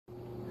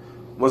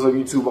What's up,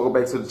 YouTube? Welcome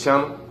back to the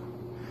channel.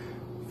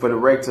 For the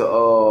wreck to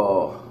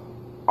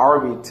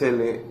Arby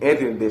telling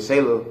Anthony that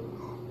Shayla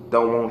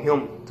don't want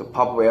him to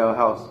pop away our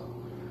house.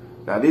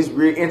 Now this is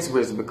real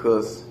interesting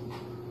because,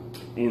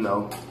 you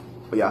know,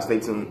 but y'all stay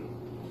tuned.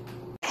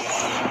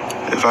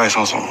 Advice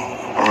on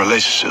a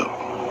relationship.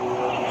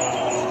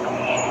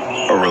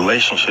 A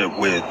relationship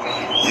with?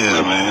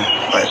 Yeah,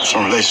 man. Like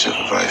some relationship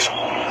advice.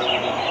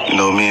 You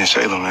know, me and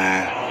Shayla,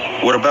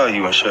 man. What about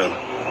you and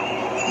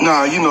Shayla?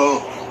 Nah, you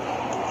know,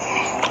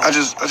 I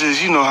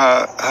just, you know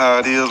how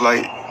it is,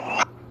 like.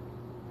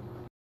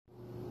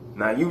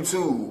 Now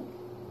YouTube,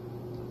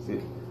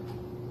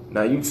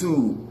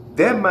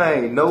 that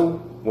man know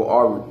what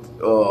Arby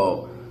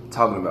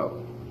talking about.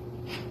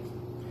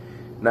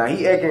 Now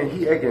he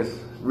acting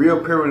real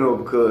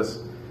paranoid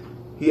because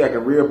he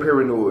acting real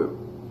paranoid.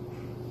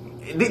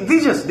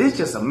 This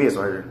just a miss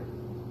right here.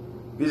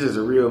 This is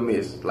a real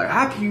miss. Like,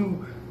 how can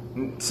you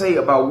say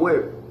about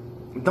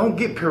what? Don't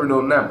get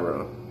paranoid now,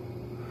 bro.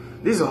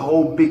 This is a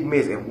whole big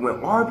mess. And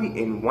when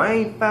Arby and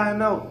Wayne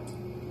find out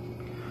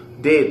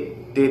that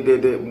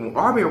when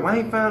Arby and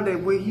Wayne found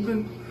that where he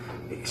been,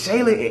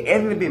 Shayla and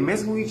Anthony been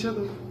messing with each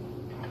other,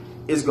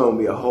 it's gonna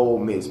be a whole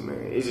mess,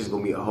 man. It's just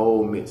gonna be a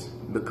whole mess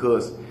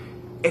because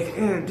at the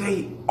end of the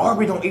day,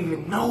 Arby don't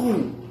even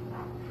know.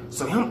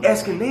 So him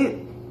asking that,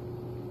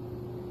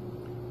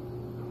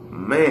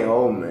 man,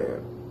 oh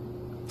man,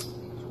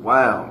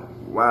 wow.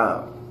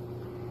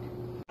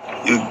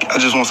 I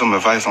just want some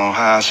advice on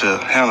how I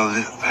should handle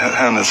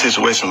the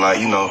situation, like,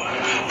 you know,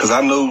 because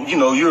I know, you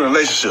know, you're in a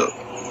relationship,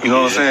 you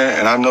know what I'm saying?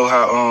 And I know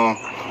how,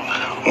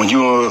 when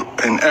you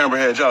and Amber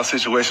had y'all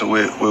situation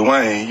with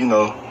Wayne, you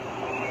know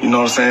what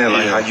I'm saying?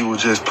 Like, how you were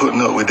just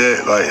putting up with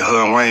that, like,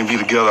 her and Wayne be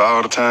together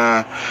all the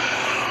time,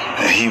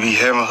 and he be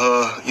having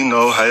her, you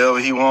know, however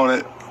he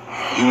wanted,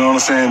 you know what I'm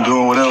saying,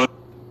 doing whatever.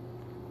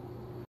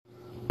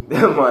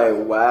 Them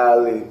ain't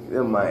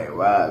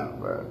wildin',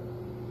 bro.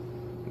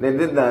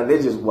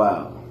 They're just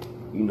wild,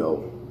 you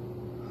know.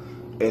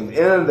 At the end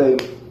of the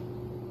day,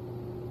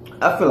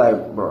 I feel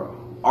like, bro,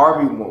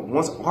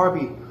 once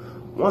Arby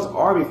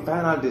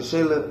found out that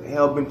Shayla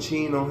had been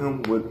cheating on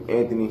him with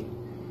Anthony,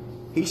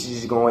 he should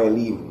just go ahead and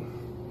leave him.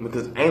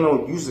 Because ain't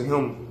no use of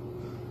him.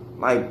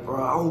 Like,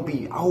 bro, I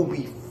would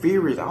be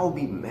furious. I would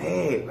be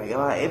mad. Like, if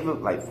I ever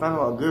find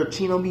out a girl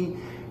cheating on me,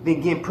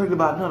 then getting pregnant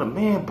by another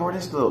man, bro,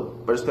 that stuff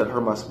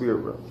hurt my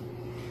spirit, bro.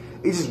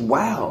 It's just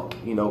wild,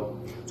 you know.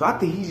 So I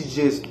think he's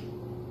just,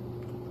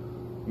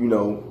 you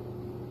know,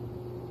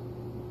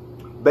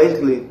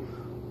 basically,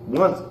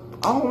 once,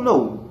 I don't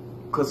know,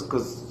 cause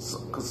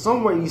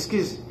somewhere in these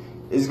skits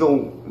it's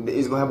gonna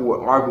happen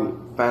where Arby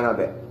find out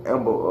that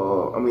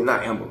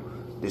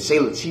that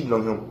Shayla cheated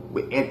on him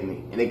with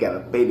Anthony, and they got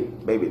a baby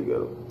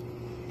together.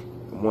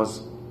 And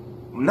once,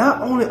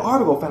 not only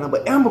Arby gonna find out,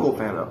 but Amber gonna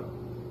find out.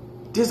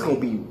 This gonna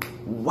be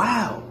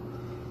wild,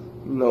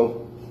 you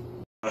know.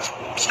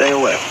 Stay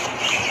away.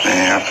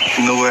 Man,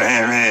 you know what,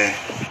 man,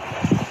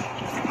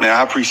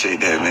 I appreciate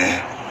that, man.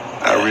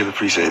 I really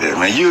appreciate that,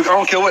 man. I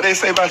don't care what they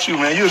say about you,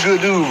 man. You're a good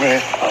dude, man.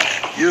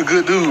 You're a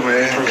good dude,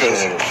 man.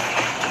 Because,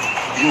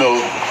 you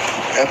know,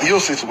 after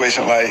your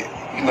situation, like,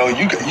 you know,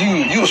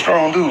 you a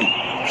strong dude.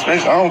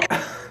 Especially, I don't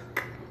care.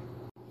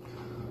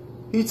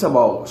 He talking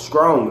about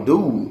strong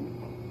dude.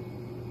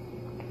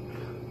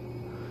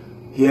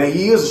 Yeah,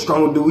 he is a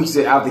strong dude. He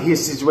said after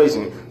his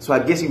situation. So I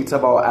guess he was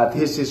talking about after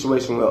his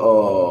situation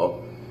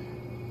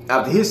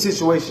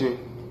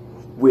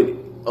with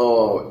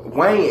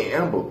Wayne and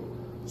Amber.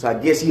 So I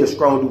guess he a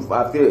strong dude for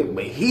after that.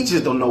 But he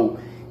just don't know.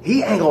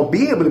 He ain't gonna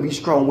be able to be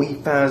strong when he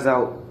finds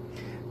out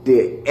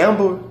that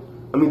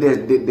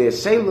that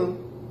Shayla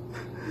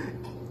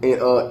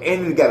and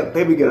Anthony got a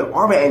baby together.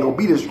 Arby ain't gonna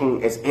be as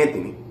strong as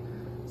Anthony.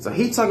 So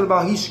he talking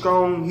about he's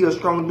strong. He a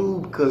strong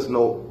dude because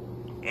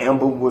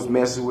Amber was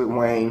messing with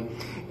Wayne,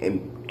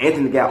 and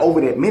Anthony got over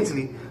that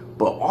mentally,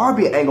 but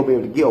Arby ain't gonna be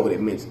able to get over that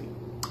mentally.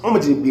 I'ma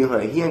just be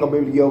honest, he ain't gonna be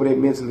able to get over that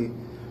mentally,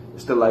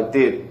 stuff like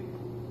that. And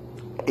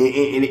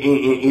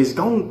it's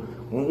gonna,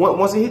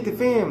 once it hit the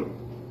fan,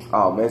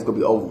 oh man, it's gonna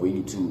be over with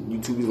YouTube.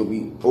 YouTube is gonna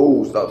be,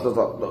 oh, stop.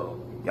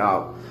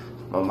 Y'all,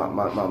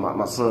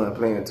 my son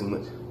playing too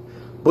much.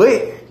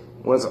 But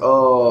once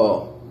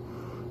Arby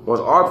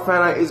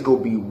find out, it's gonna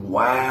be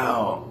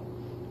wild.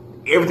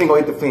 Everything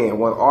gonna hit the fan.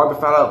 Once Arby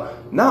find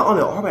out, not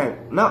only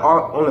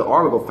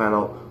Arby gonna find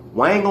out,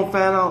 Wayne gonna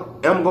find out,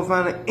 Emma gonna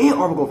find out, and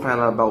Arby gonna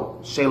find out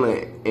about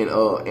Shayla and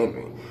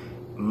Anthony.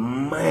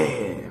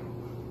 Man.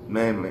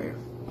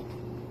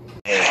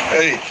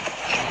 Hey,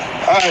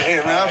 all right, hey,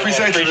 man, I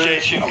appreciate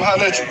you. I'm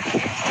hollering at you.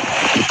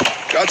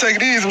 Y'all take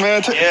it easy,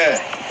 man. Yeah.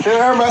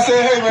 Tell everybody,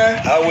 say hey,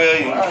 man. I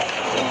will.